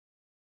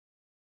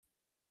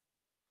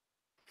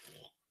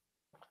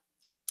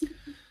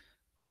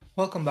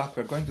Welcome back.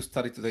 We're going to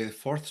study today the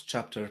fourth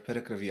chapter,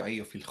 Perek Revi'i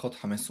of Ilchot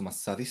Hametz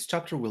U'Massah. This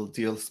chapter will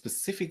deal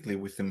specifically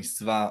with the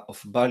mitzvah of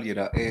Bal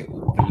Yira'eh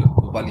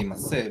U'Bal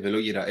Yimaseh, Velo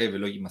Yira'eh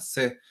Velo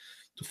Yimaseh,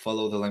 to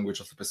follow the language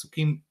of the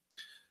Pesukim,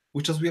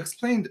 which, as we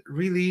explained,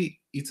 really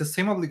it's the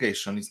same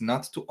obligation. It's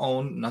not to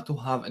own, not to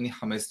have any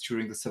Hametz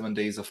during the 7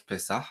 days of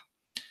Pesach.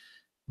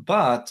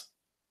 But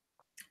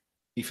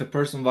if a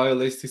person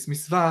violates this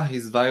mitzvah,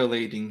 he's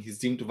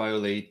deemed to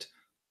violate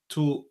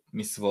two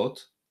mitzvot,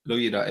 Lo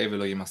Yira'eh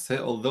Velo Yimaseh,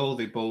 although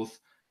the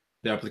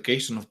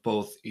application of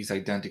both is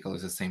identical,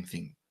 is the same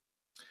thing.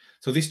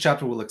 So this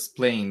chapter will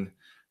explain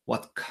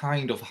what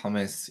kind of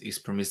hametz is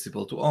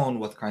permissible to own,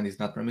 what kind is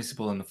not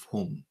permissible, and of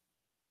whom.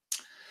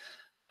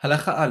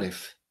 Halacha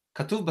Aleph,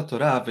 כתוב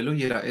בתורה ולא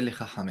ייראה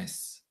לך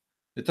חמץ.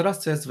 The Torah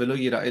says ולא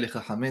ייראה לך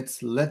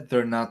חמץ, let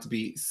there not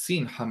be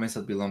seen חמץ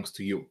that belongs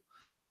to you.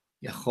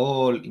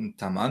 יכול אם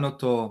טמן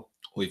אותו,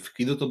 או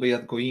הפקיד אותו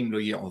ביד גויים, לא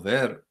יהיה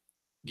עובר.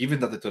 Given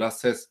that the Torah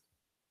says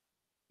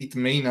it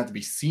may not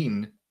be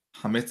seen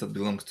hametz that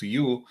belongs to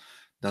you,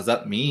 does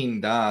that mean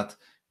that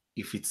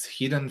if it's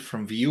hidden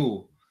from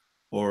view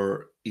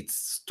or it's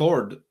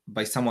stored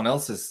by someone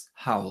else's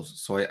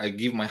house, so I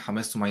give my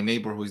hametz to my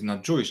neighbor who is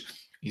not Jewish,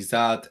 is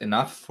that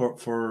enough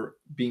for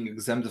being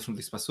exempted from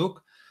this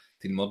pasuk?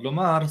 תלמוד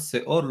לומר,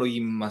 שאור לא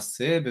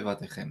יימסה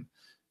בבתיכם.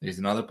 There is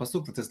another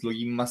pasuk that says לא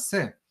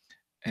יימסה,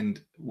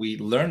 and we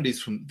learn this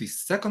from the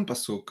second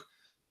pasuk.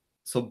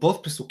 So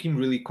both pesukim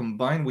really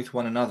combine with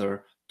one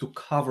another to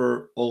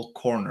cover all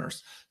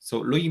corners. So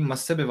lo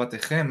yimaseh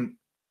bevatechem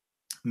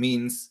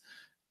means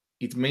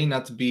it may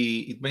not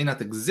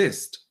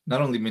exist.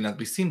 Not only may not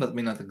be seen, but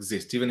may not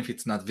exist, even if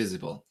it's not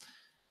visible.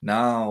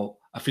 Now,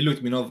 afilu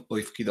itminov o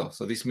ifkido.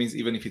 So this means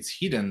even if it's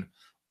hidden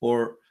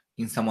or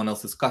in someone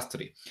else's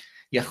custody.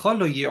 יכול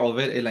לא יהיה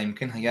עובר אלא אם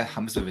כן היה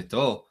חמץ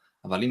בביתו,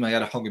 אבל אם היה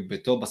רחוק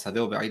בביתו בשדה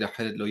או בעיר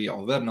אחרת לא יהיה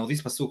עובר. Now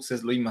this pasuk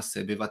says לא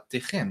יימסה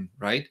בבתיכם,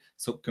 right?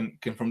 So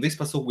from this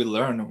pasuk we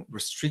learn,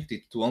 restrict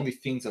it to only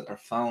things that are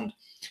found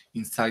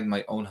inside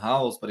my own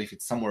house, but if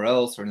it's somewhere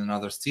else or in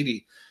another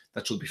city,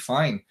 that should be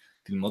fine.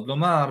 תלמוד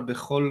לומר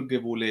בכל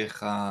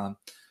גבוליך.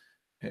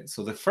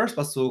 So the first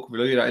pasuk,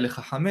 ולא ייראה לך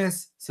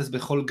חמץ, says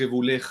בכל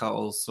גבוליך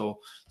also.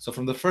 So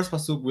from the first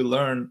pasuk we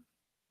learn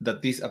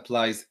that this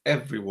applies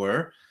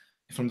everywhere.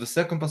 From the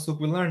second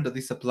pasuk we learn that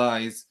this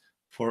applies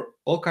for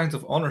all kinds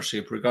of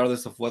ownership,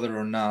 regardless of whether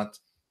or not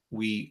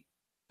we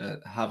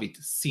have it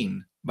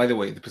seen. By the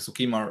way, the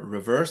pesukim are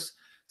reversed.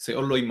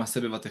 Se'or lo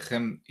yimaseh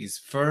bevatechem is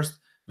first,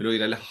 velo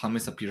yira'eh lecha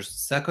chametz appears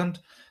second.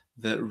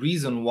 The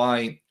reason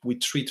why we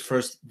treat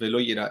first velo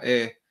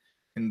yira'eh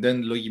and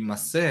then lo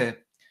yimaseh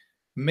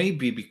may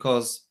be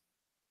because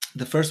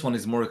the first one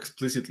is more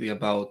explicitly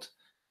about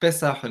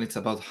Pesach and it's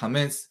about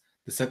Hametz.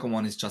 The second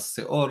one is just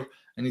Se'or,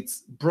 and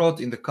it's brought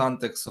in the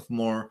context of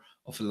more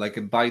of like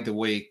a by the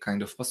way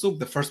kind of pasuk.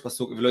 The first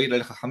pasuk, V'lo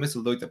yira'eh lecha chametz,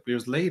 although it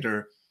appears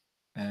later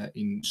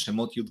in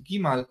Shemot Yud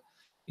Gimal,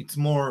 it's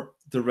more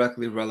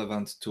directly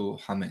relevant to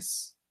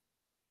Hametz.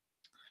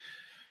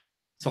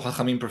 So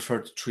Chachamim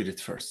prefer to treat it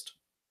first.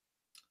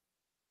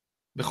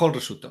 בכל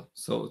רשותו.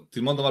 So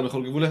תלמוד לומר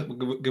בכל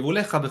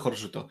גבוליך בכל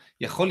רשותו.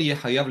 יכול יהיה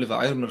חייב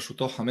לבער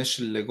מרשותו חמץ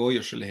של לגוי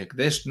או של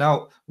להקדש.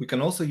 Now we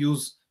can also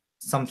use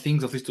some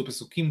things of these two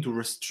pesukim to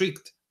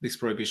restrict this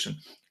prohibition.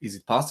 Is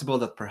it possible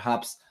that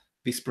perhaps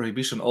this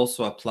prohibition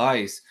also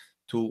applies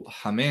to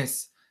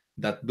hametz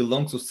that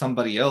belongs to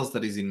somebody else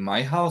that is in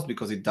my house?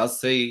 Because it does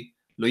say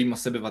lo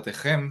yimaseh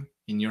bevatechem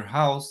in your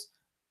house.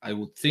 I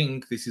would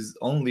think this is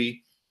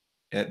only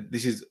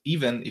this is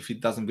even if it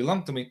doesn't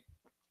belong to me.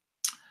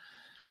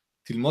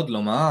 תלמוד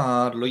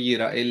לומר לא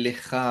ייראה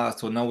לך.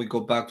 So now we go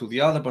back to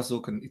the other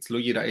pasuk and it's לא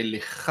ייראה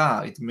לך.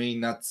 It may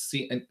not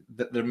see, and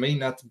there may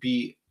not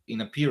be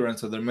in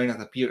appearance, or there may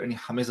not appear any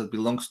hametz that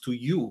belongs to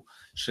you.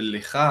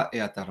 שלך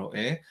אתה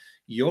רואה.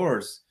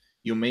 Yours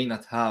you may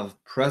not have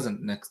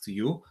present next to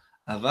you.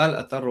 אבל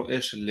אתה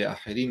רואה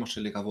שלאחרים או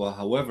שלגבוה.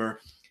 However,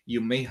 you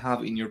may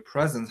have in your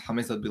presence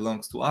hametz that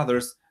belongs to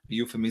others, a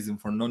euphemism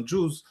for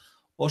non-Jews,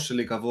 או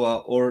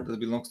שלגבוה, or that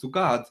belongs to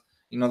God.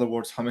 In other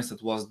words, hametz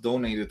that was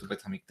donated to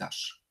בית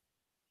המקדש.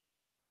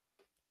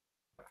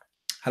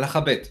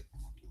 הלכה ב'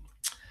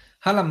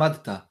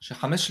 הלמדת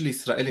שחמץ של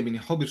ישראל אם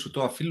הניחו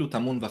ברשותו אפילו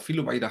טמון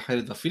ואפילו בעיר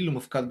אחרת ואפילו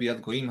מופקד ביד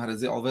גויים, הרי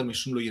זה עובר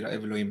משום לא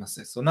ייראה ולא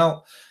יימסה. So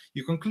now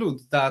you conclude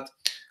that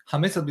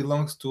hametz that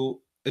belongs to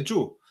a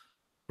Jew,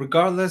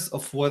 regardless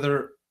of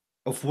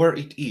where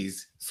it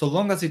is, so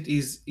long as it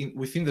is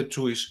within the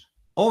Jewish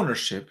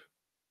ownership,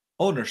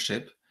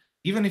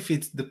 even if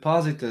it's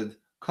deposited,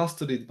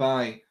 custodied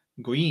by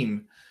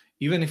goyim,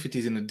 even if it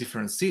is in a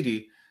different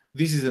city,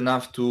 this is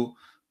enough to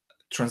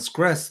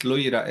transgress לא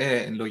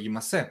ייראה and לא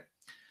יימסה.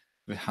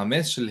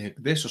 וחמץ של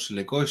הקדש או של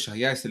לגוי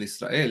שהיה אצל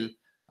ישראל,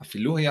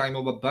 אפילו היה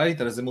עמו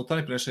בבית, הרי זה מותר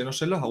מפני שאינו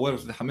שלו. However,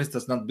 if the hametz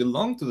does not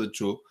belong to the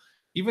Jew,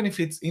 even if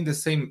it's in the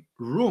same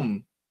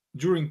room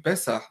during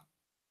Pesach,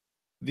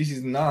 this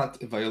is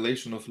not a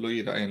violation of לא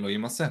ייראה and לא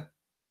יימסה.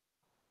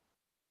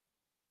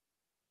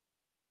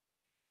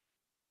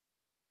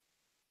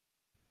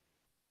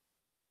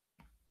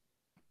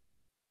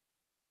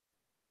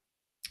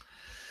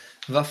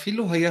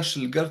 ואפילו היה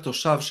של גר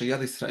תושב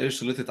שיד ישראל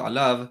שולטת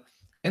עליו,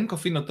 אין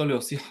כופין אותו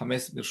להוציא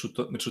חמץ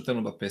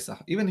ברשותנו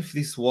בפסח. Even if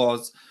this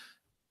was,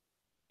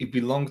 it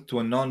belonged to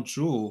a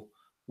non-Jew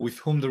with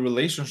whom the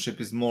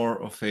relationship is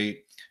more of a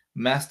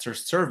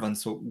master-servant.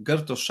 So Ger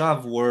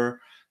Toshav were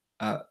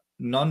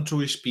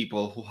non-Jewish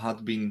people who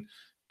had been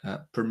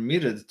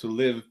permitted to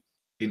live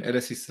in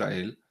Eretz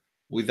Israel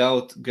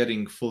without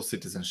getting full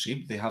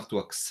citizenship. They have to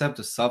accept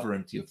the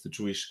sovereignty of the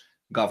Jewish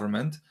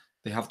government.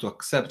 They have to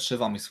accept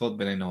Sheva Mitzvot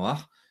Bnei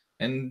Noach.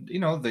 And,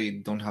 they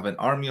don't have an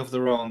army of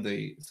their own.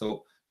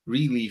 So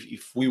really,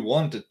 if we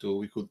wanted to,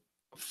 we could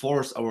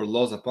force our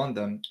laws upon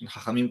them. And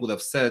Chachamim would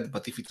have said,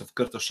 but if it's of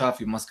Ger Toshav,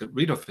 you must get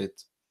rid of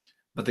it.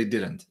 But they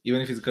didn't.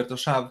 Even if it's Ger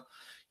Toshav,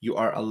 you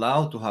are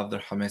allowed to have their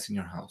Hametz in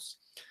your house.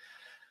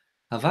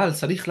 אבל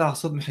צריך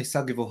לעשות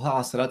מחיסה גבוהה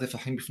 10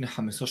 טפחים בפני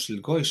חמסו של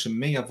גוי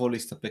שמא יבוא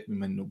להסתפק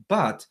ממנו.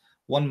 But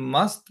one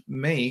must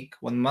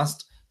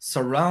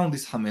surround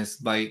this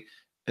hametz by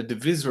a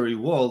divisory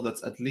wall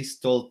that's at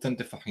least tall 10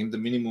 טפחים, the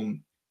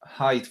minimum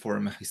height for a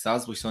מחיסה,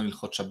 as we saw in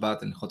הלכות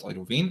שבת and הלכות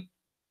עירובין,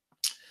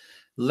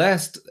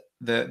 lest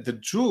the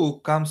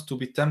Jew comes to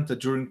be tempted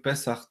during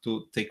Pesach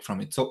to take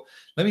from it. So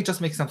let me just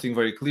make something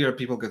very clear.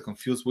 People get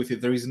confused with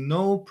it. There is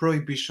no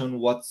prohibition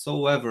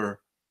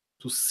whatsoever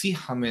to see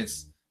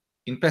hametz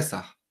in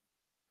Pesach.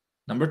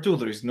 Number 2,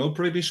 there is no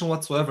prohibition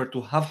whatsoever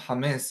to have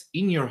hametz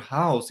in your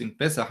house in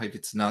Pesach if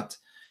it's not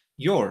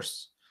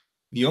yours.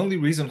 The only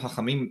reason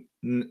Chachamim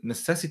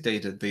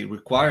they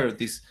require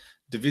this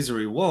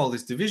divisory wall,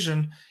 this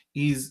division,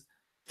 is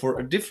for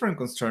a different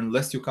concern,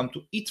 lest you come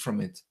to eat from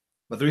it.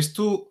 But there's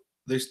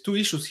two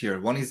issues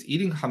here. One is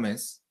eating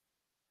hametz,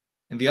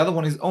 and the other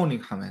one is owning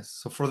hametz.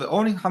 So for the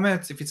owning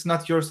hametz, if it's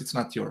not yours, it's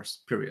not yours,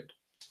 period.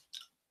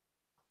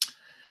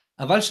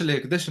 אבל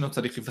שלהקדש אינו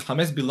צריך, if the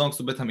חמץ belongs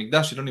to בית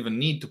המקדש, you don't even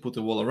need to put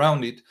a wall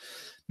around it,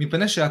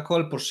 מפני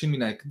שהכל פורשים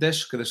מן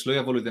ההקדש, כדי שלא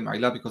יבוא לידי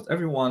מעילה, because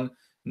everyone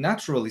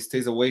naturally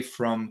stays away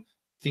from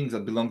things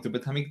that belong to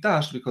בית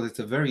המקדש, because it's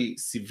a very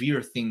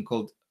severe thing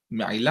called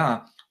מעילה,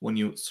 when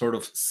you sort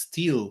of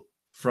steal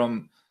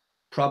from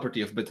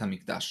property of בית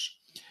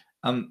המקדש.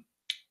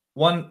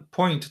 One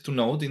point to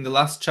note, in the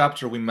last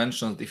chapter we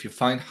mentioned if you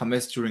find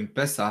hametz during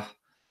Pesach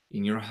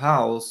in your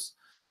house,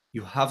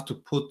 you have to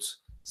put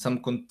some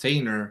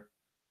container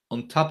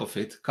on top of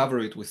it, cover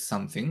it with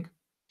something,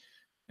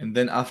 and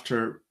then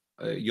after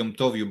Yom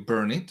Tov you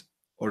burn it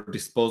or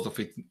dispose of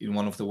it in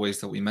one of the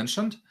ways that we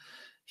mentioned.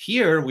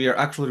 Here we are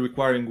actually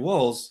requiring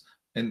walls,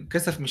 and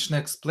Kesef Mishneh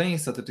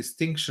explains that the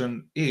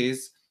distinction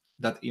is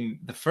that in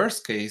the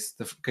first case,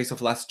 the case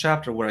of last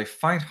chapter where I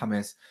find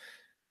hametz,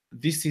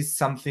 this is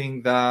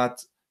something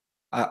that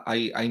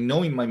I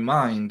know in my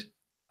mind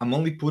I'm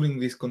only putting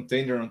this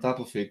container on top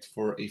of it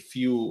for a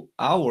few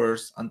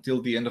hours until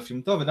the end of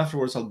Yom Tov, and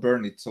afterwards I'll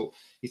burn it. So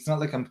it's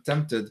not like I'm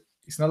tempted.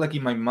 It's not like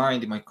in my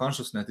mind, in my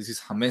consciousness, this is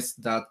hametz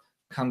that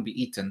can be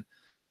eaten.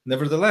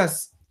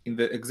 Nevertheless, in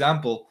the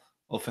example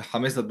of a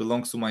hametz that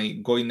belongs to my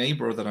goy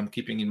neighbor that I'm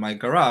keeping in my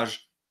garage,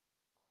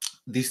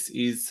 this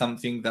is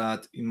something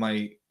that in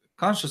my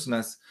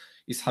consciousness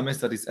is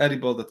hametz that is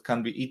edible, that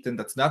can be eaten,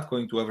 that's not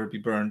going to ever be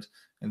burned,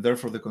 and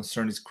therefore the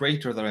concern is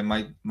greater that I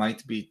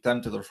might be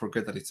tempted or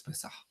forget that it's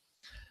Pesach.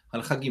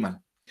 הלכה ג'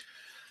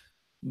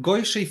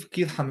 גוי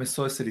שהפקיד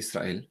חמצו אצל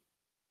ישראל,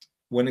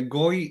 when a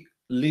goy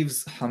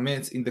leaves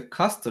hametz in the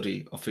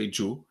custody of a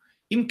Jew,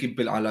 אם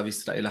קיבל עליו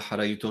ישראל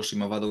אחריותו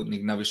שאם עבד או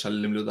נגנב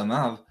ישלם לו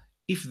דמיו,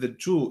 if the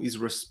Jew is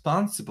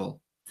responsible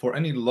for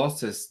any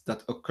losses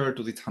that occur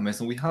to this hametz,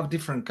 and we have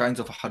different kinds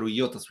of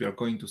haruyot as we are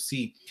going to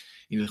see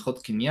in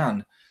Ilchot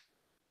Kinyan,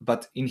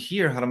 but in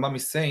here Harambam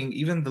is saying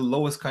even the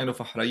lowest kind of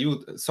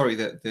ahrayut,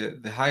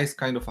 the highest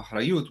kind of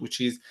ahrayut, which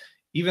is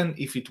even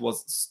if it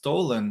was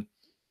stolen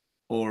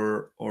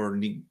or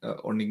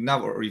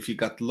nignav, or if it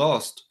got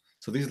lost,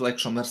 so this is like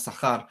shomer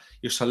sachar,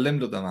 yeshalem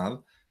lo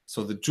damav,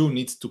 so the Jew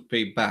needs to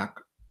pay back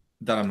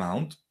that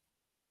amount.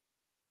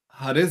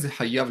 Harei ze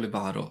hayav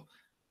leba'aro.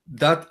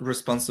 That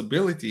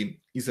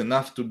responsibility is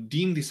enough to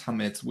deem this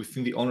hametz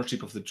within the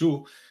ownership of the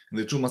Jew, and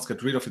the Jew must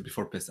get rid of it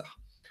before Pesach.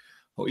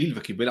 Given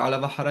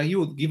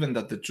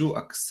that the Jew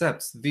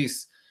accepts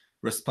this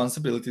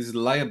responsibility, this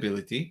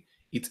liability,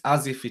 it's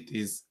as if it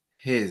is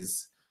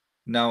his.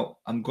 Now,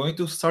 I'm going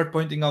to start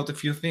pointing out a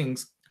few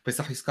things.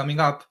 Pesach is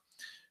coming up.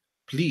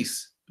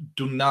 Please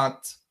do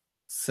not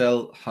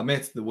sell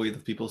hametz the way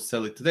that people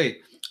sell it today.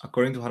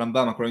 According to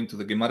Harambam, according to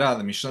the Gemara,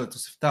 the Mishnah, the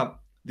Tosefta,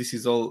 this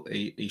is all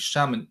a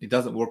sham, and it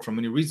doesn't work for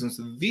many reasons.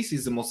 This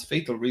is the most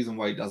fatal reason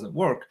why it doesn't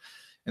work,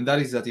 and that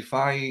is that if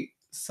I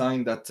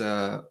sign that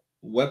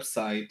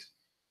website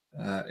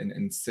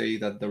and say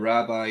that the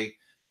rabbi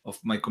of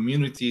my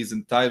community is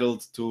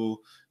entitled to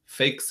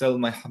fake sell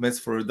my hametz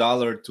for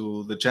 $1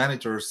 to the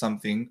janitor or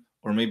something,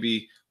 or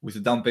maybe with a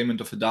down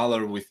payment of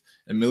 $1 with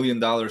 $1 million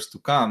to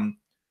come,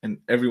 and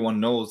everyone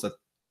knows that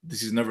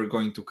this is never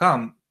going to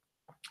come.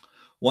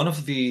 One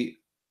of the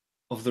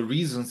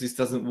reasons this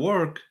doesn't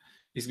work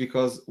is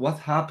because what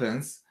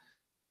happens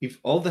if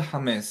all the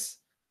hametz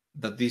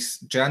that this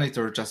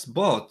janitor just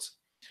bought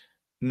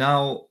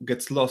now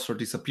gets lost or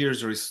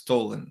disappears or is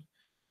stolen?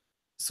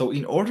 So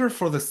in order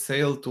for the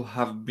sale to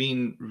have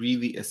been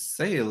really a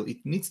sale,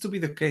 it needs to be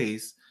the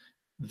case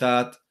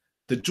that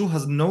the Jew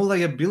has no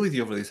liability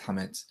over this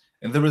Hametz.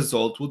 And the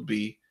result would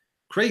be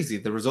crazy.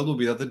 The result would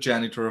be that the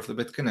janitor of the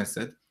Bet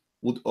Knesset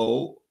would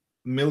owe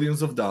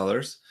millions of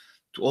dollars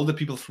to all the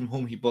people from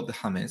whom he bought the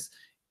Hametz,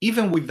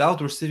 even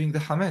without receiving the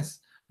Hametz.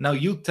 Now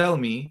you tell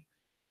me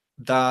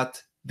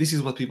that this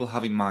is what people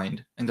have in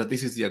mind and that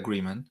this is the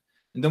agreement,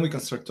 and then we can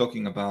start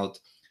talking about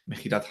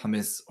Mechirat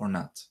Hametz or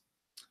not.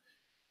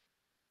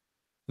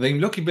 ואם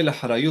לא קיבל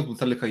אחריות,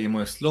 מותר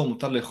לקיימו אצלו,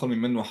 מותר לאכול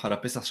ממנו אחר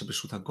הפסח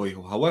שברשות הגוי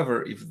הוא.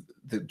 However, if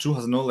the Jew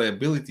has no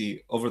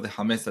liability over the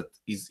hametz that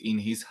is in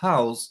his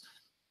house,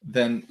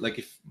 then, like,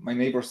 if my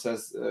neighbor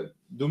says,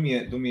 do me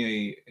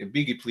a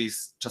biggie,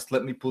 please, just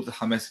let me put the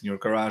hametz in your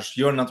garage.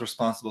 You're not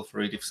responsible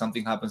for it. If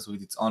something happens with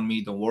it, it's on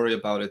me. Don't worry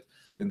about it.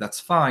 Then that's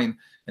fine.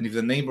 And if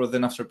the neighbor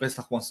then after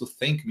Pesach wants to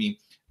thank me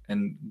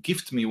and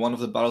gift me one of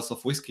the bottles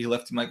of whiskey he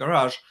left in my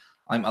garage,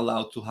 I'm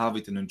allowed to have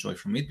it and enjoy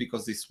from it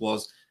because this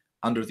was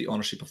under the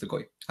ownership of the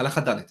goy.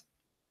 הלכה ד'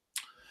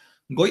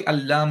 גוי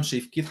עלם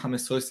שהפקיד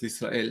חמסו אצל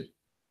ישראל,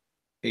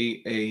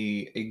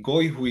 a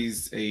goy who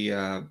is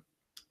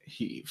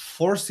he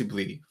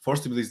forcibly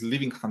is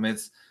leaving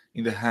chametz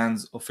in the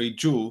hands of a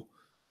Jew.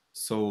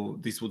 So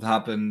this would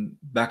happen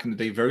back in the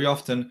day very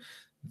often.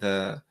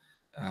 The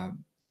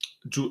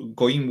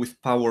goyim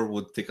with power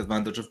would take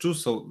advantage of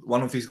Jews. So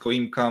one of these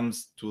goyim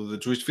comes to the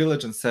Jewish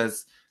village and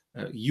says,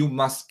 you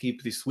must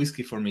keep this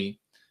whiskey for me,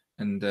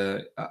 and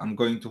I'm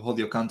going to hold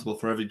you accountable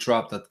for every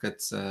drop that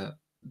gets that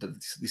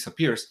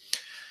disappears.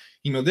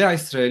 If the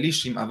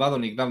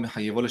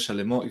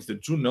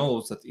Jew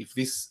knows that if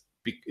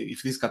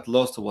this got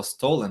lost or was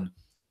stolen,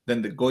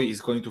 then the goy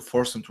is going to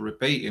force him to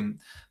repay him,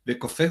 and is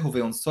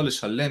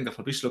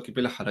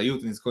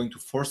going to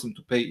force him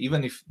to pay,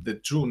 even if the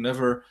Jew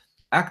never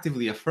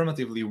actively,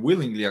 affirmatively,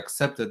 willingly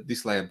accepted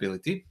this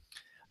liability.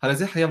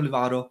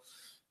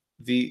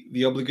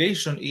 The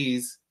obligation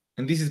is,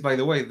 and this is, by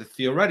the way, the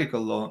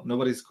theoretical law.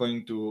 Nobody's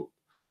going to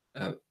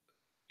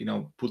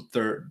put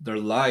their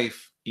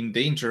life in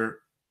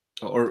danger,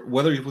 or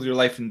whether you put your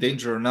life in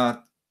danger or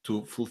not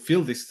to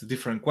fulfill this is a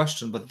different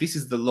question, but this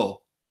is the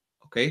law.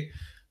 Okay,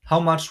 how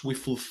much we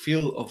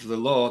fulfill of the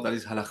law, that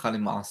is halacha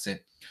lema'aseh.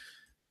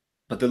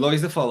 But the law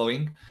is the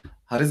following: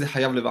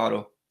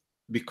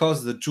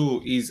 because the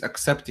Jew is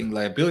accepting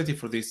liability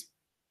for this,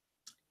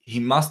 he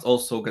must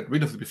also get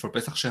rid of it before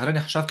Pesach.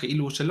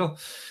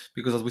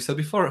 Because, as we said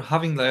before,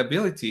 having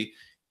liability,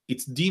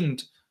 it's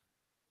deemed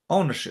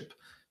ownership.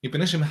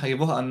 Because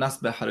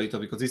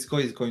this guy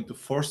is going to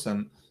force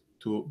them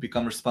to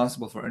become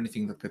responsible for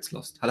anything that gets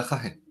lost.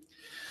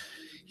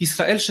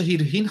 Israel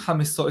shehirhin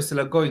chametzo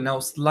esel hagoy, now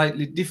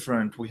slightly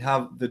different. We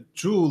have the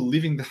Jew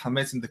leaving the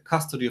chametz in the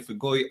custody of a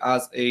goy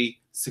as a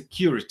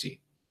security.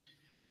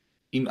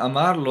 אם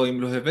אמר לו,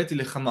 אם לא הבאתי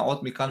לך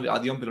מעות מכאן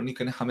ועד יום פלוני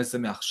קנה חמץ זה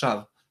מעכשיו.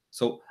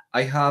 So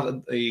I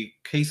have a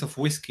case of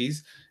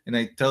whiskeys, and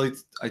I tell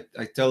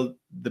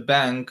the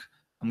bank,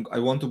 I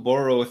want to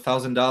borrow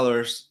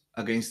 $1,000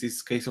 against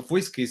this case of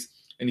whiskeys,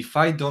 and if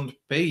I don't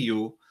pay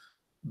you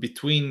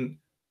between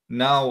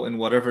now and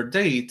whatever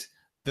date,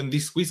 then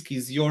this whiskey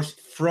is yours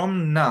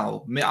from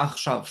now,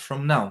 מעכשיו,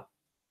 from now.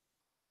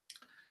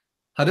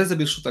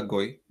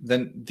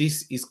 Then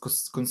this is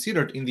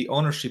considered in the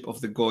ownership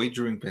of the goy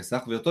during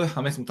Pesach. This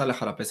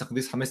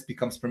chametz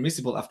becomes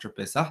permissible after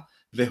Pesach.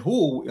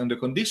 On the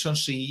condition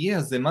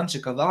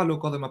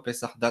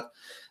that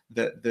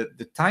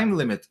the time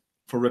limit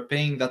for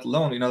repaying that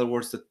loan, in other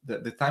words,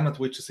 the time at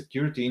which a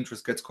security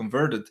interest gets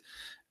converted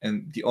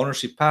and the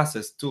ownership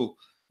passes to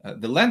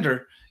the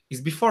lender,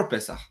 is before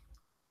Pesach.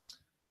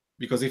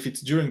 Because if it's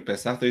during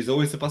Pesach, there is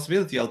always a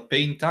possibility I'll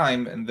pay in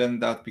time and then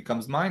that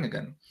becomes mine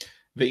again.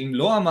 ואם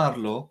לא אמר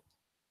לו,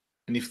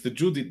 and if the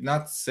Jew did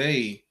not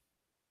say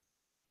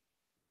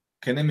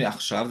קנה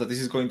מעכשיו, that this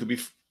is going to be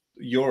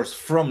yours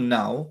from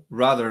now,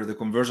 rather the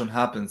conversion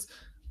happens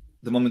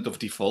the moment of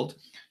default,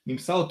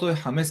 נמצא אותו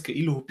החמץ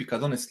כאילו הוא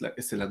פיקדון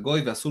אצל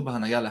הגוי ואסור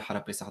בהניה לאחר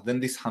הפסח. Then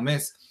this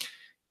חמץ,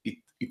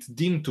 it's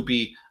deemed to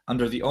be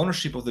under the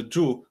ownership of the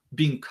Jew,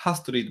 being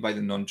custodied by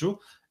the non-Jew,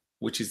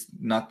 which is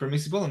not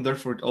permissible, and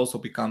therefore it also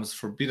becomes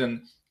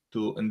forbidden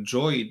to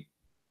enjoy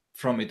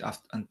from it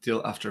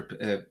until after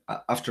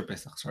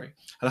Pesach. Sorry.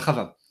 הלכה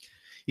ו'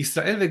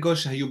 ישראל וגוי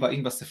שהיו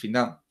באים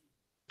בספינה,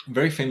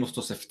 very famous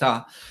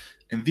Tosefta,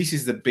 and this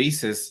is the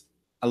basis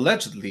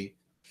allegedly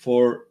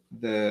for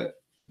the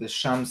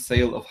sham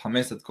sale of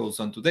Hametz that goes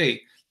on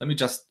today. Let me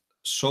just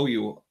show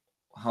you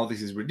how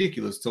this is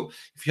ridiculous. So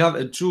if you have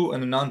a Jew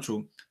and a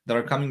non-Jew that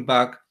are coming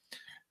back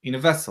in a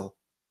vessel,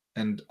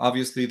 and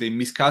obviously they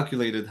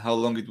miscalculated how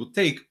long it would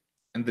take,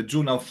 and the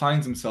Jew now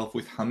finds himself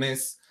with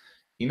Hametz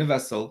in a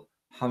vessel,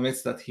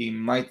 Hametz that he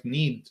might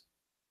need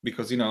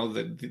because they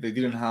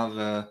didn't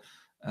have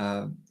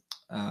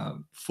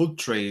food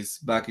trays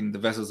back in the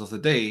vessels of the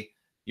day.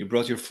 You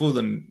brought your food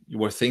and you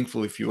were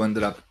thankful if you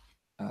ended up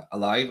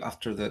alive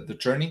after the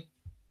journey.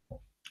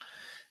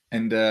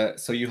 And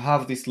so you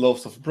have these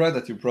loaves of bread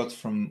that you brought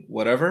from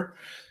whatever,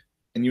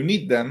 and you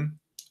need them,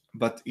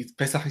 but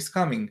Pesach is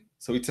coming.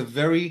 So it's a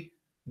very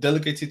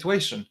delicate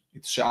situation.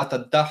 It's she'at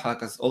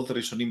ad-dahak, as all the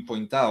Rishonim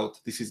point out.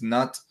 This is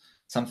not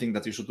something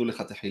that you should do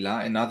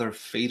lechatechila. Another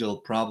fatal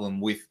problem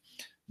with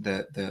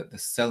the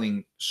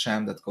selling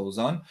sham that goes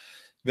on.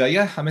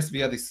 והיה חמס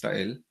ביד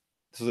ישראל,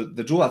 so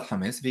the Jew had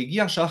חמס,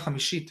 והגיע שעה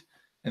חמישית,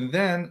 and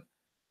then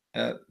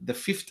the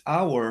fifth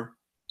hour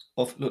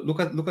of, look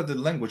at the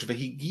language,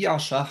 והגיע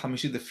שעה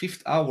חמישית, the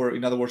fifth hour,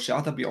 in other words,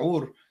 שעת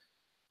הביעור,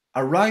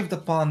 arrived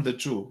upon the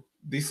Jew.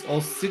 This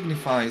all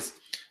signifies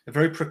a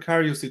very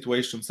precarious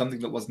situation, something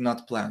that was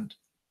not planned.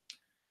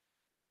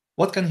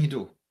 What can he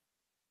do?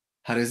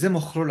 הרי זה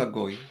מוכרו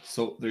לגוי,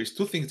 so there is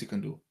two things you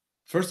can do.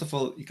 First of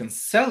all, you can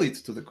sell it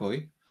to the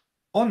goy,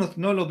 או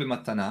נותנו לו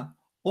במתנה,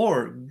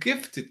 or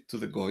gift it to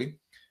the goy,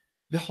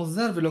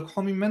 וחוזר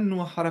ולוקחו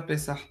ממנו אחר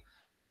הפסח,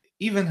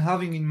 even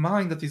having in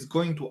mind that he's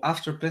going to,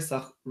 after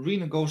Pesach,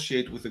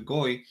 renegotiate with the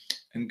goy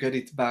and get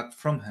it back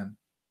from him.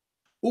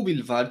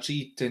 ובלבד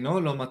שייתנו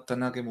לו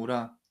מתנה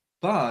גמורה.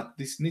 But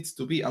this needs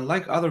to be,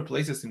 unlike other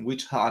places in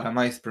which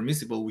ha'arama is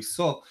permissible. We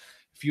saw a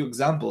few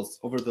examples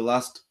over the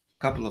last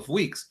couple of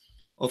weeks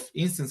of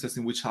instances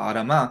in which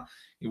ha'arama,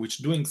 in which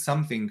doing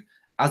something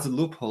as a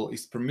loophole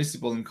is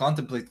permissible and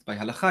contemplated by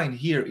halakha, and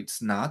here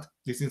it's not.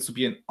 This needs to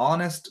be an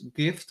honest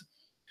gift,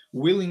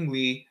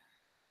 willingly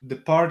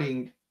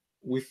departing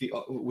with the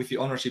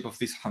ownership of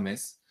this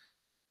hames.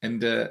 And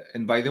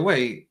by the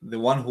way, the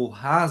one who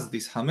has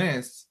this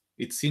hames,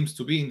 it seems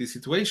to be in this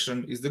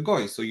situation, is the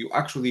goy. So you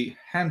actually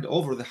hand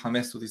over the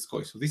hames to this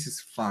goy. So this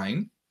is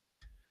fine.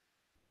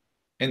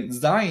 And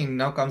Zayin,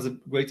 now comes a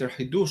greater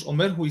hidush.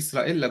 Omer hu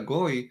Israel la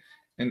goy,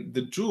 and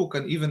the Jew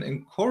can even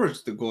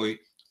encourage the goy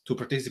to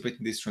participate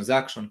in this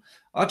transaction.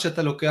 You can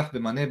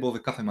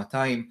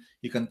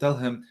tell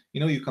him,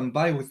 you can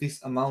buy with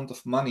this amount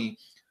of money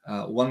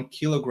 1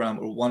 kilogram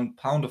or 1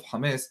 pound of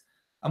hames.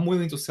 I'm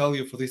willing to sell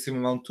you for this same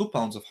amount 2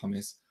 pounds of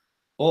hames.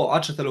 Or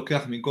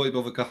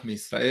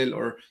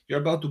you're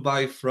about to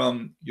buy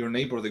from your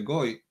neighbor the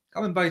goy,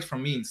 come and buy it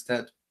from me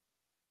instead.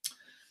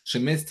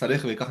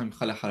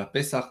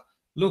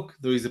 Look,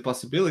 there is a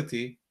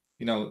possibility,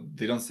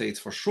 they don't say it's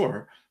for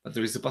sure, but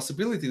there is a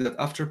possibility that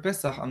after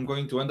Pesach, I'm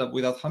going to end up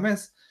without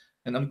hames,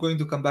 and I'm going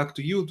to come back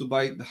to you to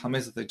buy the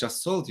hames that I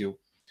just sold you.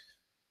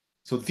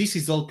 So this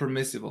is all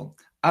permissible.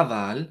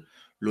 However,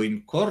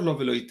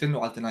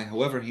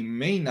 he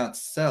may not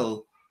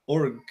sell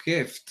or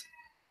gift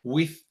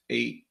with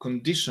a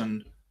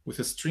condition, with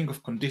a string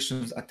of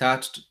conditions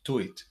attached to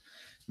it.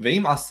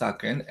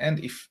 And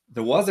if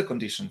there was a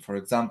condition, for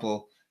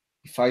example,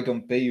 if I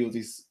don't pay you,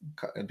 this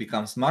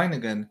becomes mine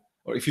again,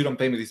 or if you don't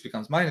pay me, this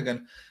becomes mine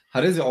again,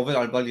 this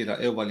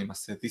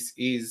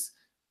is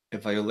a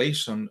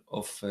violation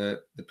of the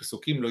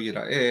Pesukim lo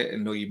yira'eh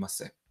and lo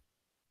yimaseh.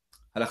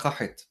 Halakha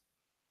het.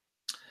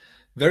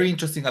 Very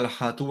interesting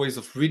halakha, two ways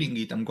of reading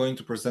it. I'm going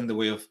to present the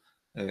way of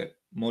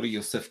Mori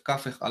Yosef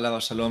Kafech,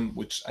 alav shalom,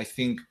 which I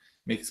think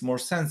makes more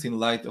sense in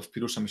light of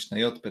Pirush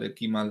HaMishnayot, Perek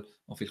Gimal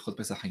of Ilchot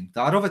Pesachim.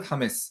 Ta'arovet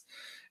hames,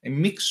 a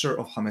mixture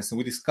of hames, and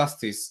we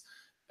discussed this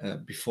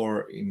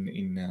before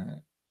in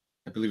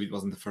I believe it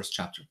was in the first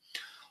chapter.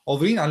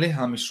 עוברין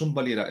עליה משום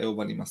בל יראה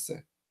ובל ימסה.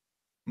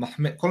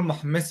 כל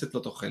מחמסת לא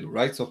תאכלו,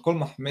 right? So כל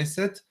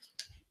מחמסת,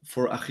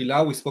 for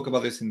אכילה, we spoke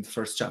about this in the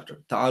first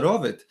chapter.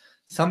 ta'arovet,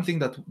 something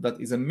that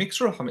is a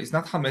mixture of hames. It's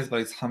not hames,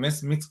 but it's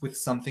hames mixed with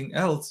something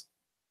else.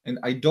 And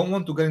I don't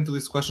want to get into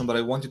this question, but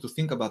I want you to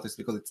think about this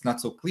because it's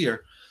not so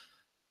clear.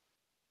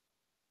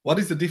 What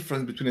is the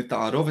difference between a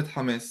ta'arovet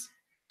hames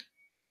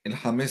and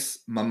hames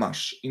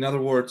mamash? In other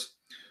words,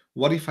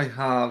 what if I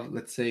have,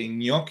 let's say,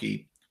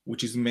 gnocchi,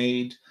 which is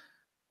made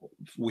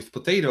with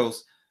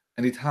potatoes,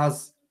 and it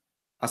has,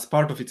 as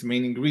part of its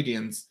main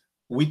ingredients,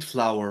 wheat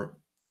flour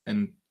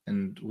and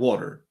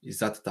water? Is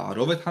that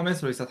ta'arovet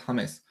hames or is that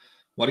hames?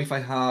 What if I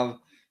have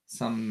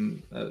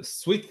some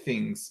sweet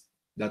things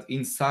that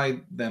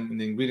inside them, in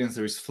the ingredients,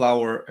 there is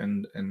flour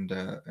and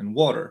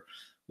water?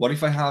 What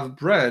if I have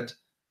bread,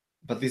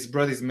 but this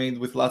bread is made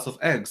with lots of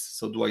eggs?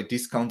 So do I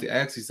discount the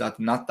eggs? Is that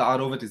not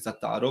ta'arovet? Is that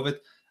ta'arovet?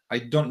 I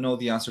don't know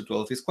the answer to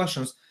all of these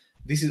questions.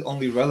 This is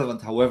only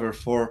relevant, however,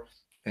 for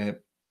the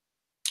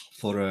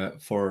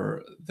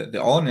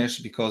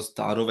onesh, because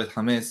ta'arovet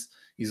hames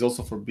is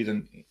also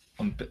forbidden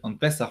on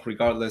Pesach,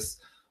 regardless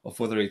of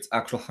whether it's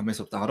actual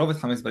hames or ta'arovet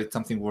hames, but it's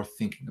something worth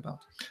thinking about.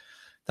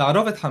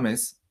 Ta'arovet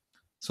hames,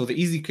 so the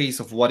easy case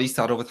of what is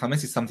ta'arovet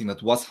hames is something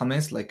that was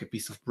hames, like a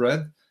piece of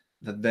bread,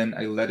 that then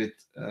I let it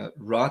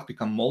rot,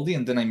 become moldy,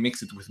 and then I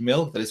mix it with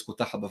milk, that is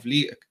kutah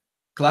bavli, a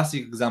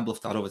classic example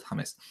of ta'arovet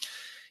hames.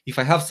 If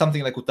I have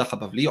something like kutah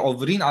bavli,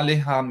 עוברין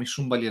עליה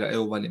משום בל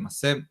יראה ובל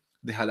ימסה,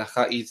 the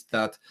halakha is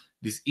that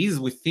this is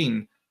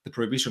within the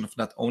prohibition of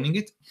not owning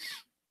it.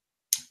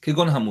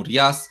 כגון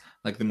המוריאס,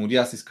 like the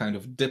murias is kind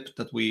of dip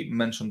that we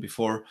mentioned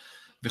before,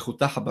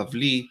 וכותח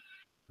הבבלי,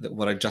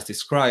 what I just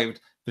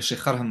described,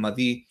 ושחר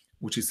המדי,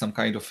 which is some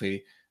kind of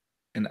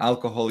an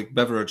alcoholic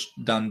beverage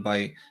done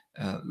by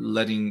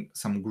letting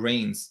some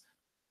grains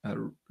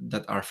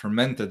that are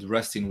fermented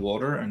rest in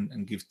water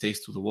and give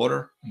taste to the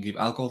water and give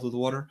alcohol to the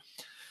water.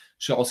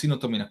 שעושים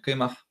אותו מן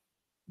הקמח,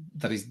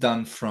 that is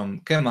done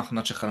from kemach,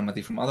 not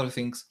shecharamati from other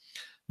things.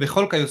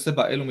 וכל כיוצא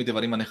באלו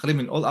מדברים הנחלים,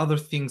 and all other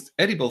things,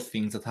 edible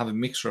things that have a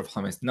mixture of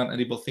chametz,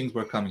 non-edible things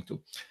we're coming to.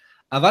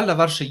 אבל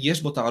דבר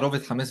שיש בו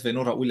תערובת חמץ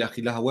ואינו ראוי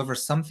לאכילה, however,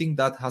 something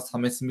that has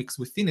חמץ mixed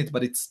within it,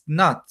 but it's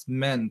not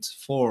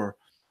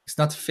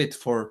fit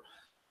for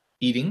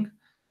eating,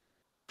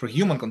 for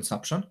human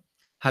consumption,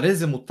 הרי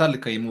זה מותר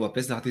לקיימו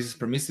בפסח, this is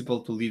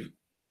permissible to leave,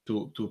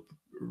 to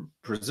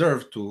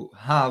preserve, to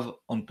have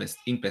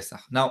in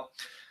Pesach. Now,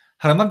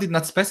 Harambam did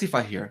not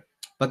specify here,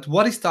 but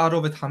what is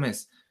ta'arovet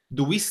hames?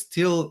 Do we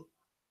still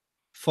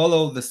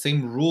follow the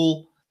same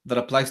rule that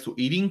applies to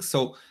eating?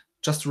 So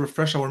just to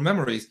refresh our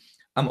memories,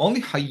 I'm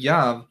only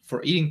hayav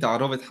for eating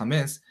ta'arovet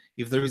hames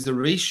if there is a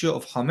ratio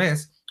of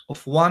hames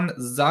of 1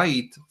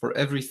 zayit for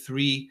every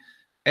 3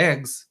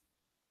 eggs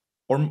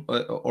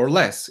or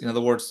less. In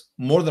other words,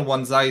 more than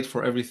 1 zayit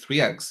for every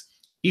 3 eggs.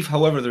 If,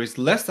 however, there is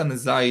less than a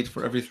zayit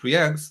for every 3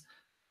 eggs,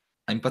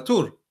 I'm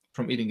patur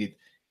from eating it.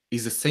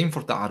 Is the same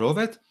for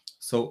ta'arovet?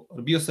 So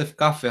Rabbi Yosef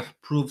Kafeh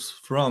proves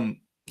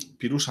from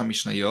Pirush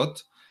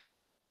HaMishnayot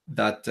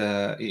that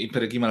in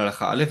Perek Gimel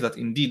Halacha Aleph that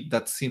indeed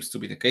that seems to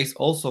be the case.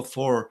 Also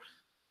for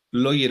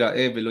Lo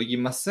Yira'eh Velo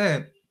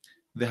Yimaseh,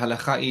 the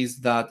halacha is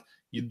that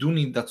you do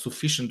need that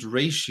sufficient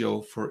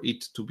ratio for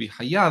it to be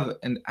hayav,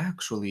 and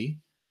actually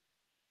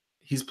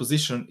his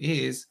position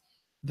is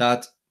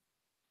that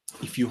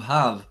if you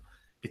have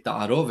a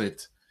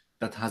ta'arovet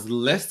that has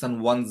less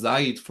than 1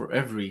 zayit for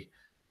every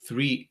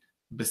 3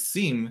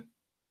 besim,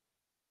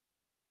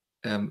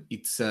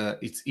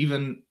 it's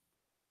even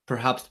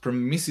perhaps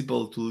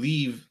permissible to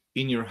leave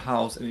in your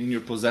house and in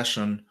your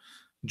possession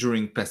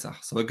during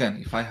Pesach. So again,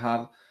 if I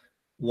have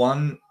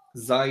 1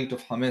 zayit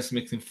of hametz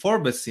mixed in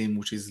 4 besim,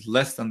 which is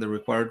less than the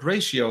required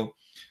ratio,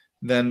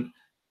 then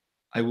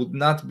I would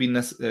not be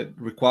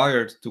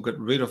required to get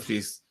rid of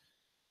this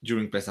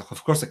during Pesach.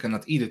 Of course, I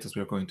cannot eat it, as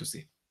we are going to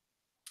see.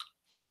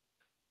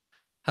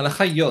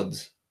 Halacha Yod.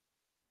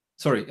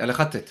 Sorry,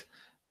 Halacha Tet.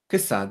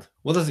 Kesad.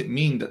 What does it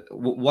mean?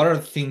 What are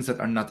things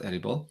that are not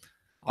edible?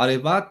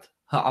 Arevat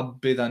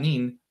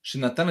ha'abbedanin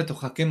shenatan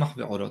letocha kemach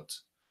ve'orot.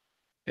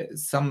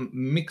 Some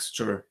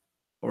mixture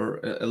or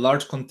a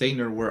large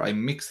container where I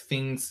mix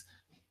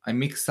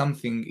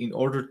something in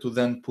order to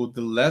then put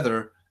the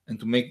leather and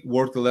to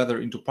work the leather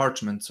into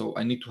parchment. So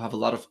I need to have a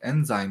lot of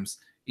enzymes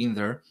in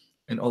there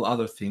and all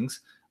other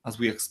things. As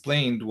we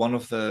explained, one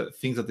of the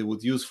things that they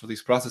would use for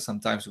this process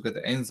sometimes to get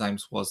the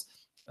enzymes was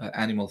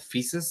animal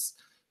feces.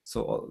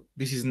 So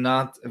this is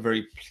not a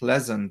very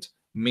pleasant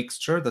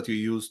mixture that you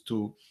use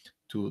to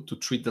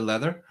treat the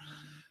leather.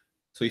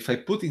 So if I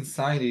put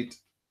inside it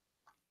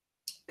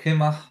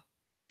kemach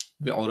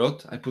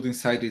ve'orot, I put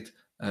inside it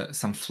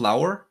some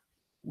flour,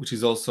 which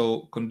is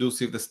also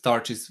conducive. The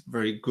starch is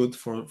very good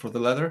for the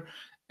leather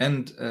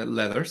and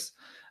leathers.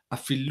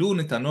 Afilu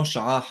netano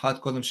sha'a achat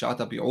kodem sha'at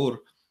habi'ur.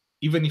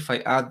 Even if I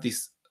add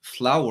this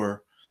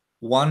flour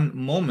 1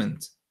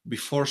 moment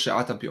before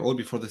she'at habi'ur,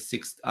 before the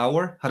 6th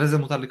hour, harei ze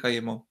mutar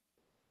likayemo.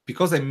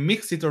 Because I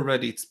mix it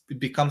already, it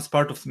becomes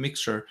part of the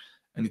mixture,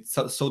 and it's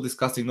so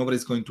disgusting,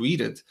 nobody's going to eat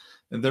it,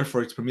 and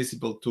therefore it's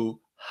permissible to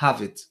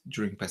have it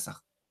during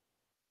Pesach.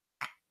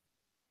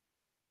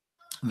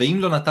 ואם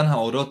לא נתן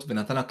האורות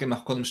ונתן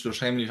הקמח קודם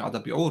 3 ימים לשעת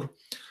הביעור,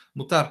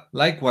 מותר.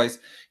 Likewise,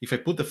 if I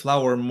put the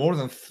flour more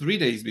than 3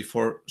 days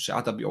before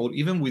she'at habi'ur,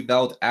 even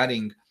without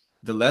adding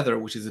the leather,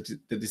 which is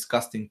the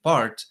disgusting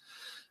part,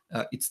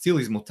 it still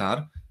is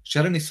mutar.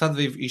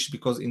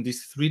 Because in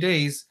these 3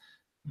 days,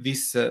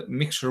 this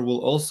mixture will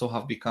also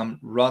have become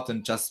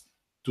rotten just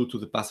due to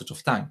the passage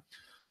of time.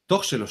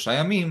 תוך 3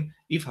 ימים,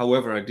 if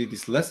however I did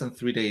this less than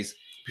 3 days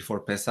before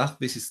Pesach,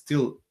 this is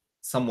still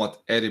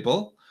somewhat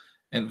edible,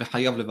 and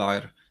וחייב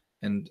לבער,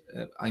 and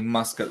I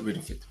must get rid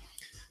of it.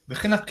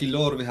 וכן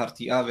הכילור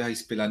והרתיעה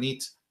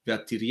וההספלנית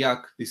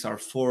והתרי"ק, these are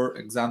 4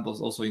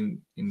 examples also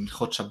in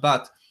Chot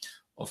Shabbat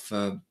of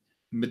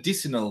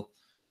medicinal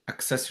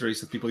accessories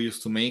that people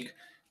used to make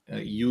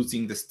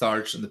using the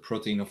starch and the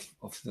protein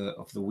of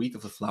the wheat,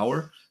 of the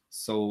flour.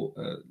 So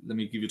let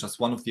me give you just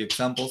one of the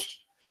examples.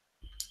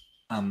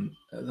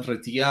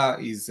 Retia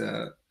is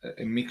a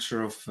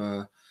mixture of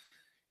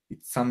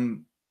it's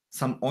some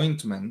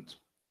ointment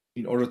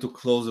in order to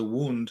close a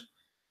wound,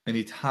 and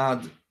it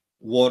had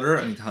water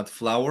and it had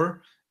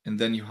flour, and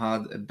then you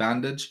had a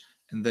bandage,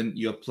 and then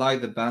you apply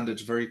the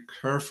bandage very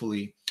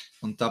carefully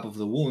on top of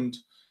the wound,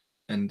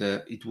 and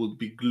it would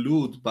be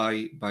glued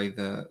by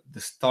the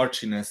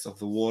starchiness of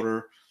the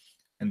water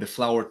and the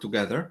flour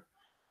together,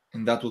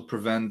 and that would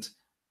prevent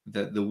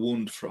the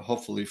wound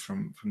hopefully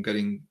from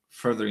getting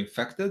further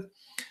infected.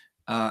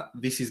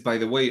 This is, by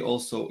the way,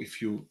 also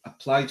if you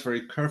apply it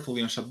very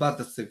carefully on Shabbat,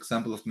 that's the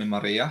example of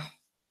memareach,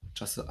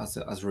 just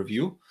as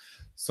review.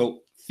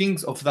 So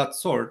things of that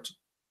sort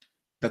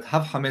that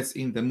have hametz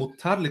in them,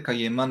 mutar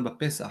lekayeman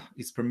b'Pesach,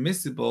 it's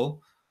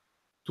permissible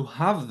to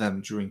have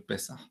them during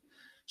Pesach.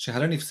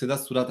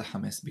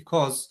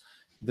 Because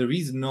there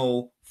is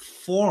no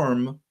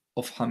form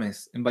of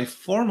hametz, and by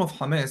form of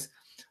hametz,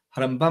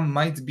 Harambam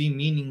might be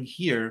meaning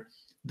here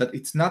that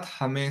it's not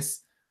hametz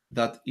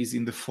that is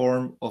in the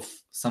form of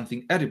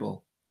something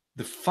edible.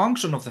 the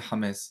function of the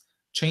hametz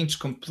changed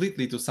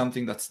completely to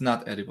something that's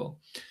not edible.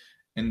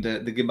 And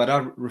the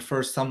Gemara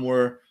refers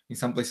somewhere in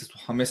some places to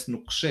hametz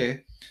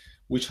nukshe,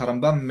 which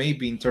Harambam may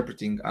be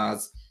interpreting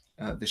as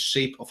the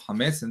shape of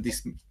hametz, and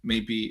this may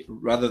be,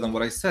 rather than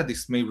what I said,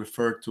 this may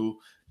refer to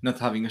not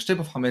having a shape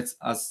of hametz,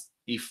 as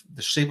if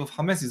the shape of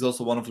hametz is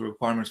also one of the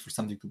requirements for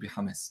something to be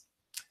hametz.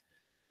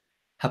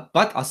 Now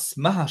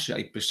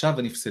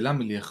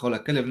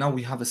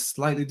we have a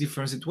slightly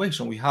different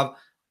situation. We have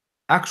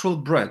actual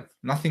bread.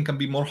 Nothing can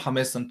be more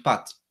hametz than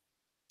pat.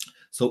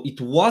 So it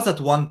was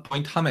at one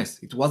point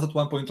hametz. It was at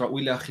one point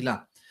ra'ui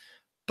le'achila.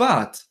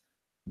 But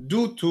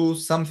due to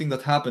something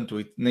that happened to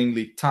it,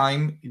 namely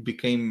time, it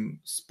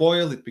became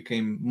spoiled, it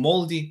became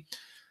moldy.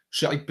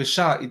 It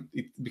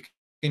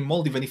became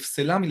moldy, and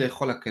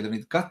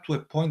it got to a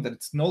point that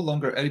it's no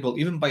longer edible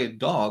even by a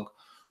dog.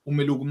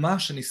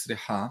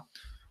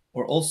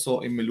 Or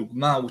also a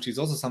melugma, which is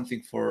also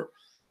something for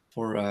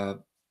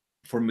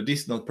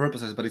medicinal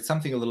purposes, but it's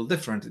something a little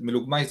different.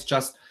 Melugma is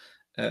just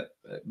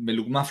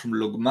melugma from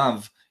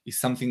logmav is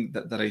something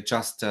that I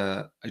just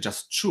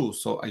chew.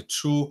 So I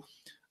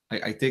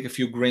take a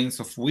few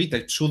grains of wheat,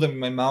 I chew them in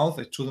my mouth,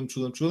 I chew them,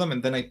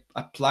 and then I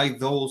apply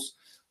those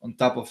on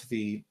top of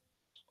the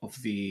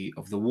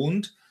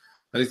wound.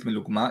 That is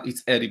melugma.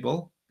 It's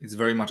edible. It's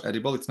very much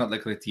edible. It's not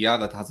like retia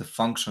that has a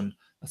function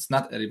that's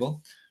not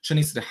edible.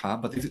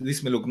 But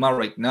this melugma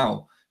right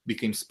now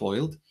became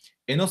spoiled.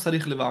 Eno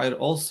sarich levair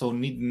also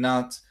need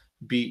not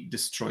be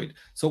destroyed.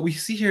 So we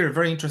see here a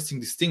very interesting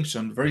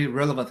distinction, very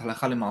relevant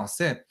halacha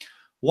lema'aseh.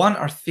 One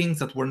are things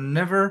that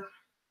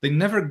they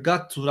never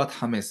got to that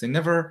hametz.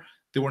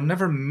 They were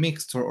never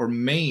mixed or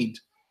made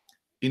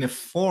in a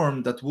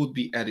form that would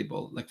be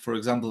edible. Like, for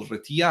example,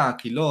 retia,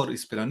 kilor,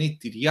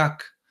 isperanit, tiriak.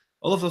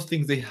 All of those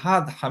things, they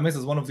had hametz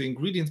as one of the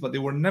ingredients, but they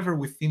were never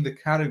within the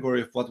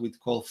category of what we'd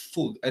call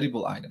food,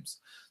 edible items.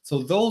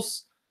 So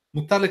those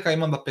mutar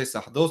lekayman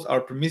b'Pesach, those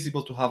are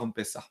permissible to have on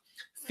Pesach.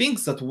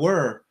 Things that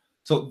were,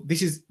 so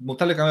this is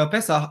mutar lekayman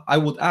b'Pesach, I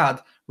would add,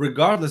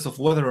 regardless of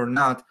whether or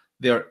not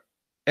they are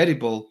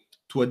edible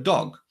to a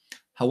dog.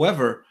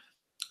 However,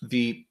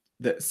 the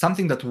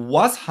something that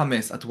was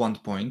hametz at one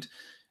point,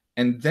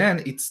 and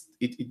then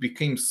it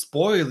became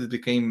spoiled, it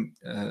became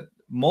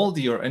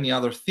moldy or any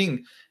other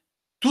thing,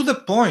 to the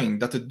point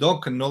that a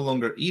dog can no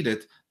longer eat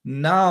it.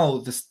 Now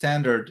the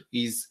standard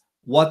is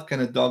what can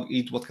a dog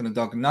eat, what can a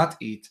dog not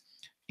eat,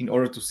 in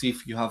order to see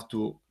if you have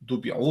to do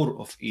bi'ur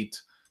of it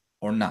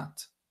or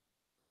not.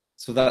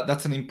 So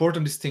that's an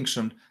important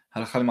distinction.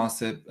 A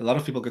lot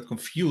of people get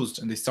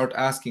confused and they start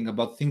asking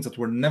about things that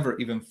were never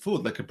even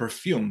food, like a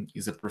perfume.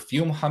 Is a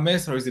perfume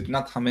hametz or is it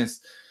not hametz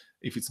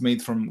if it's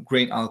made from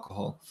grain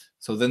alcohol?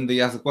 So then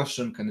they ask the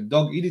question, can a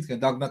dog eat it, can a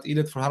dog not eat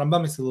it? For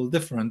Harambam, it's a little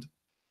different.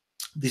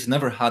 This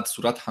never had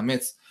surat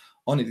hametz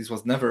on it. This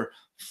was never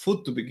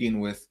food to begin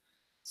with.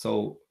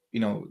 So, we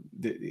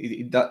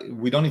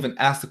don't even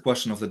ask the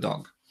question of the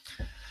dog.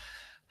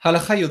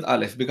 הלכה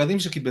י"א, בגדים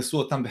שכיבסו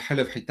אותם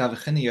בחלב חיטה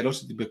וכן ילות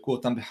שדיבקו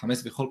אותם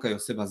בחמץ וכל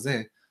כיוצא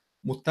בזה,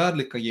 מותר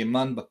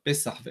לקיימן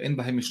בפסח ואין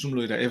בהם משום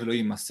לא ייראה ולא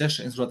יימסה,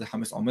 שאין סורת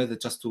החמץ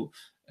עומדת. Just to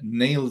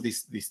nail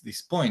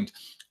this point.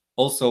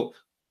 Also,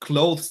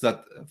 clothes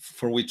that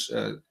for which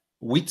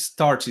wheat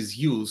starch is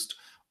used,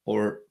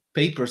 or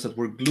papers that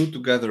were glued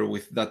together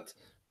with that,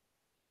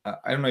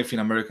 I don't know if in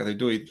America they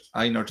do it.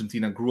 I, in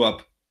Argentina, grew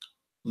up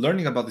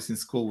learning about this in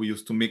school. We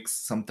used to mix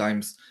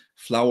sometimes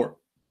flour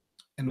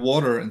and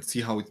water and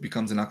see how it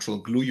becomes an actual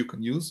glue you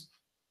can use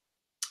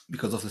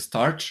because of the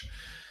starch.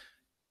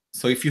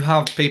 So if you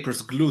have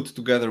papers glued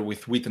together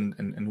with wheat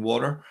and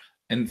water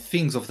and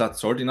things of that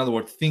sort, in other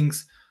words,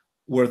 things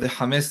where the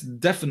hametz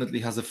definitely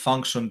has a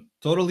function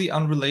totally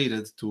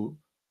unrelated to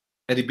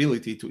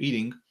edibility, to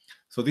eating,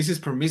 so this is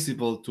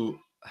permissible to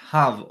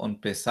have on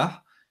Pesach,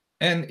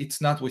 and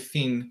it's not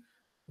within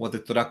what the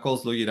Torah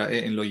calls lo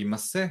yira'eh and lo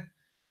yimaseh,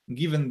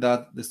 given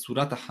that the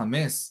surat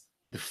hametz,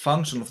 the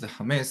function of the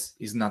hametz,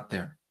 is not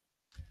there.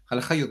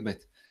 הלכה י"ב,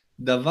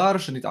 דבר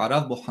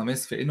שנתערב בו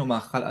חמץ ואינו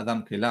מאכל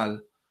אדם כלל,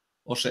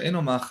 או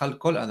שאינו מאכל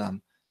כל אדם.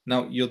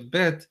 Now,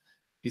 י"ב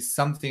is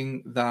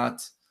something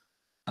that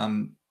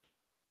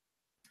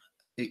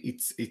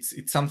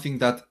it's something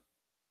that,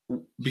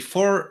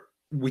 before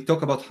we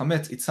talk about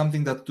hametz, it's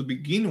something that to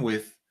begin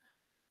with,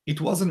 it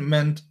wasn't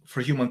meant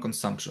for human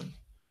consumption.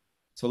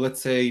 So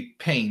let's say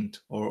paint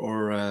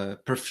or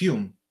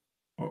perfume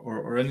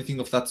or anything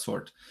of that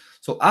sort.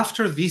 So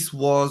after this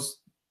was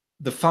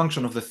the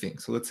function of the thing.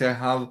 So let's say I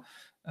have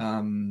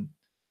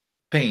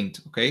paint,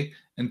 okay?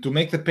 And to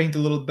make the paint a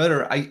little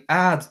better, I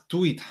add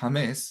to it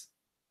hametz.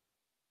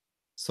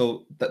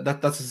 So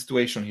that's the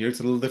situation here. It's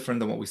a little different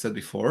than what we said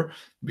before.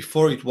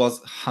 Before it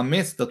was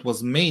hametz that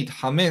was made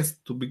hametz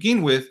to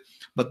begin with,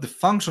 but the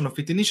function of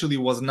it initially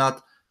was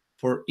not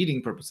for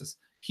eating purposes.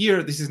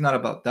 Here, this is not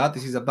about that.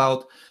 This is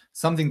about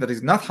something that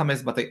is not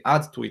hametz, but I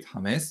add to it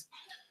hametz.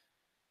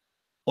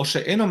 או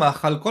שאינו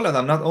מאכל כל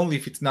אדם, not only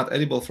if it's not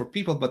edible for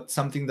people, but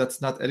something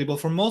that's not edible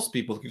for most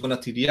people, כגון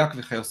התיריאק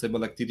וכיוצא בו,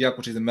 like תיריאק,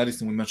 which is a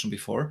medicine we mentioned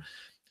before.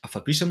 אף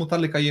על פי שמותר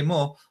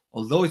לקיימו,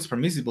 although it's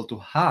permissible to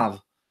have,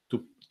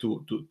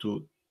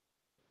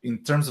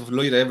 in terms of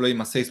לא יראה ולא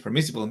ימסה is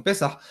permissible in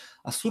Pesach,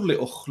 אסור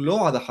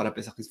לאוכלו עד אחר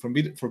הפסח, it's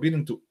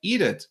forbidden to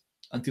eat it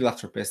until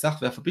after Pesach,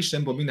 ואף על פי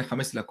שאין בו מן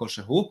החמץ אלא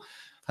כלשהו,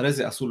 הרי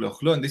זה אסור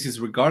לאוכלו, and this is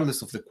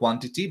regardless of the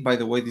quantity. By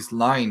the way, this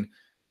line,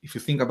 if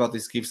you think about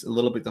this, gives a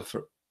little bit of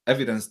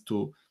evidence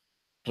to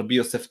Rabbi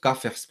Yosef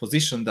Kafef's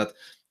position that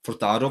for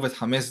תערובת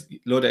חמץ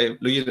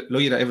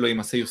לא יראה ולא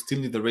ימסה, you still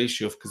need the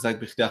ratio of כזית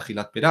בכדי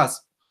אכילת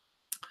פרס.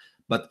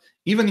 But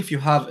even if you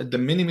have a de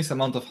minimis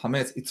amount of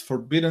hametz, it's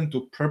forbidden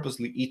to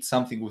purposely eat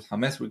something with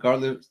hametz,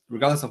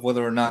 regardless of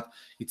whether or not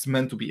it's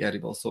meant to be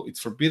edible. So it's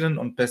forbidden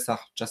on Pesach,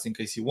 just in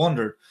case you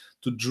wondered,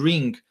 to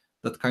drink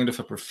that kind of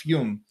a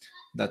perfume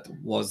that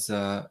was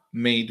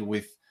made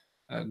with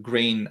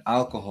grain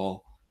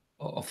alcohol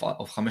of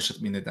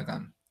Chameshet Minei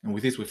Dagan. And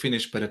with this, we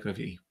finish Perek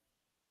Revi'i.